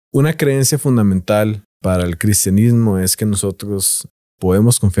Una creencia fundamental para el cristianismo es que nosotros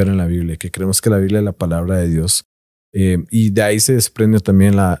podemos confiar en la Biblia, que creemos que la Biblia es la palabra de Dios. Y de ahí se desprende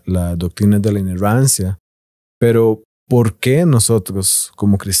también la doctrina de la inerrancia. Pero, ¿por qué nosotros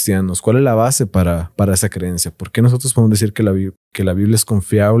como cristianos? ¿Cuál es la base para esa creencia? ¿Por qué nosotros podemos decir que la Biblia es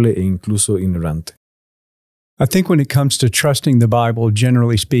confiable e incluso inerrante? I think when it comes to trusting the Bible,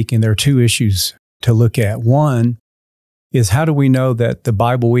 generally speaking, there are two issues to look at. One is, how do we know that the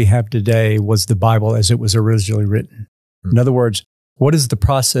Bible we have today was the Bible as it was originally written? In other words, what is the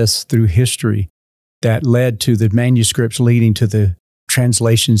process through history that led to the manuscripts leading to the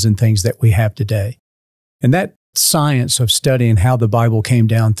translations and things that we have today? And that science of studying how the Bible came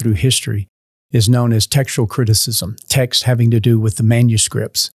down through history is known as textual criticism, text having to do with the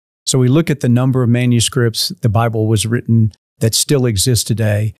manuscripts. So we look at the number of manuscripts the Bible was written that still exist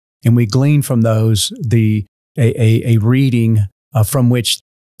today, and we glean from those a reading from which,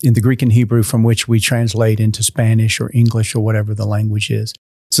 in the Greek and Hebrew, from which we translate into Spanish or English or whatever the language is.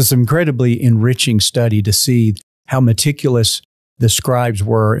 So it's an incredibly enriching study to see how meticulous the scribes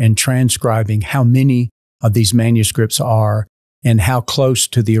were in transcribing how many of these manuscripts are and how close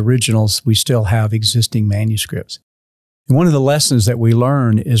to the originals we still have existing manuscripts. And one of the lessons that we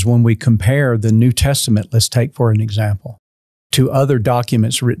learn is when we compare the New Testament, let's take for an example, to other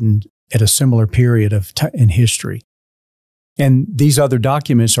documents written at a similar period in history. And these other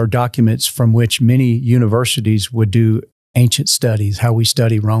documents are documents from which many universities would do ancient studies, how we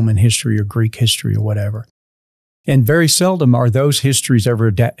study Roman history or Greek history or whatever. And very seldom are those histories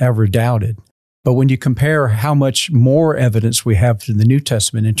ever doubted. But when you compare how much more evidence we have to the New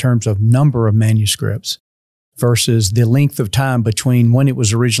Testament in terms of number of manuscripts versus the length of time between when it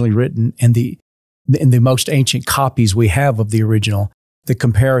was originally written and the most ancient copies we have of the original, the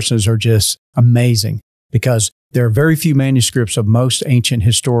comparisons are just amazing, because there are very few manuscripts of most ancient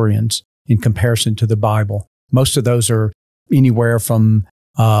historians in comparison to the Bible. Most of those are anywhere from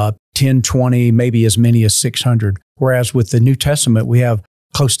 10, 20, maybe as many as 600. Whereas with the New Testament, we have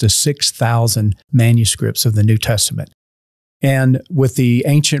close to 6,000 manuscripts of the New Testament. And with the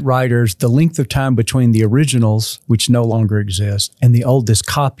ancient writers, the length of time between the originals, which no longer exist, and the oldest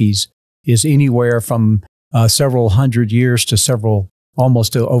copies is anywhere from several hundred years to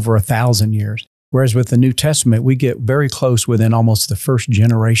almost to over 1,000 years. Whereas with the New Testament, we get very close within almost the first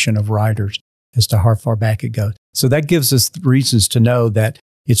generation of writers as to how far back it goes. So that gives us reasons to know that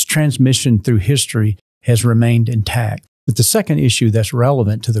its transmission through history has remained intact. But the second issue that's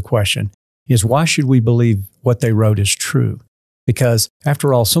relevant to the question is, why should we believe what they wrote is true? Because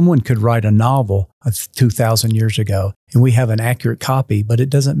after all, someone could write a novel of 2,000 years ago and we have an accurate copy, but it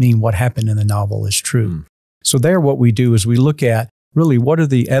doesn't mean what happened in the novel is true. So there, what we do is we look at really what are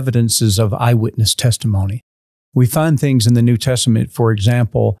the evidences of eyewitness testimony. We find things in the New Testament, for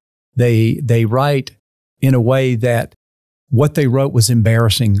example, they write in a way that what they wrote was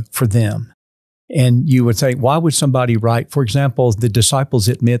embarrassing for them. And you would say, why would somebody write? For example, the disciples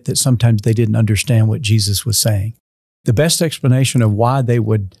admit that sometimes they didn't understand what Jesus was saying. The best explanation of why they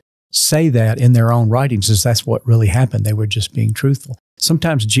would say that in their own writings is that's what really happened. They were just being truthful.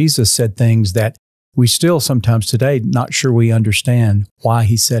 Sometimes Jesus said things that we still sometimes today not sure we understand why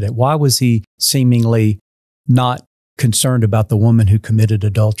he said it. Why was he seemingly not concerned about the woman who committed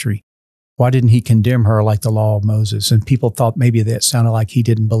adultery? Why didn't he condemn her like the law of Moses? And people thought maybe that sounded like he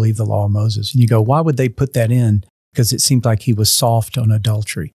didn't believe the law of Moses. And you go, why would they put that in? Because it seemed like he was soft on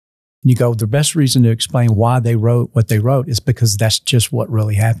adultery. And you go, the best reason to explain why they wrote what they wrote is because that's just what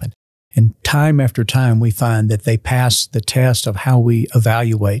really happened. And time after time, we find that they pass the test of how we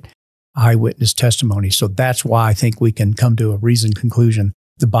evaluate eyewitness testimony. So that's why I think we can come to a reasoned conclusion.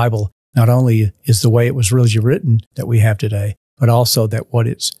 The Bible not only is the way it was really written that we have today, but also that what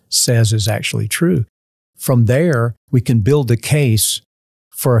it says is actually true. From there, we can build a case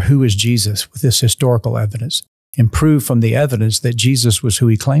for who is Jesus with this historical evidence and prove from the evidence that Jesus was who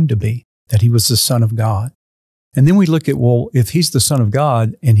he claimed to be, that he was the Son of God. And then we look at, well, if he's the Son of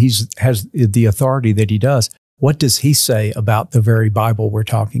God and he has the authority that he does, what does he say about the very Bible we're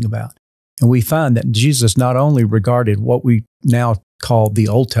talking about? And we find that Jesus not only regarded what we now call the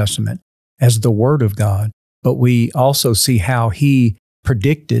Old Testament as the Word of God, but we also see how he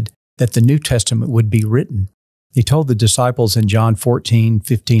predicted that the New Testament would be written. He told the disciples in John 14,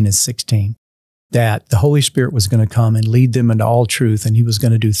 15, and 16 that the Holy Spirit was going to come and lead them into all truth, and he was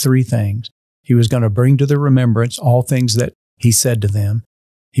going to do three things. He was going to bring to their remembrance all things that he said to them.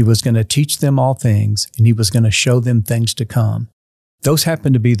 He was going to teach them all things, and he was going to show them things to come. Those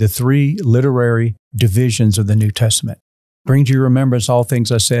happen to be the three literary divisions of the New Testament. Bring to your remembrance all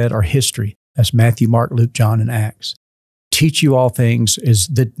things I said are history. That's Matthew, Mark, Luke, John, and Acts. teach you all things is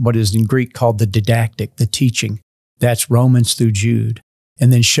what is in Greek called the didactic, the teaching. That's Romans through Jude.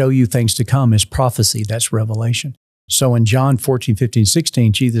 And then show you things to come is prophecy. That's Revelation. So in John 14, 15,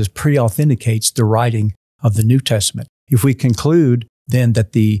 16, Jesus pre-authenticates the writing of the New Testament. If we conclude then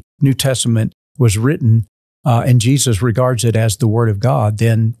that the New Testament was written and Jesus regards it as the Word of God,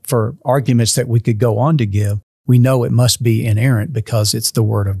 then for arguments that we could go on to give, we know it must be inerrant because it's the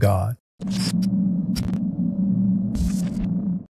Word of God.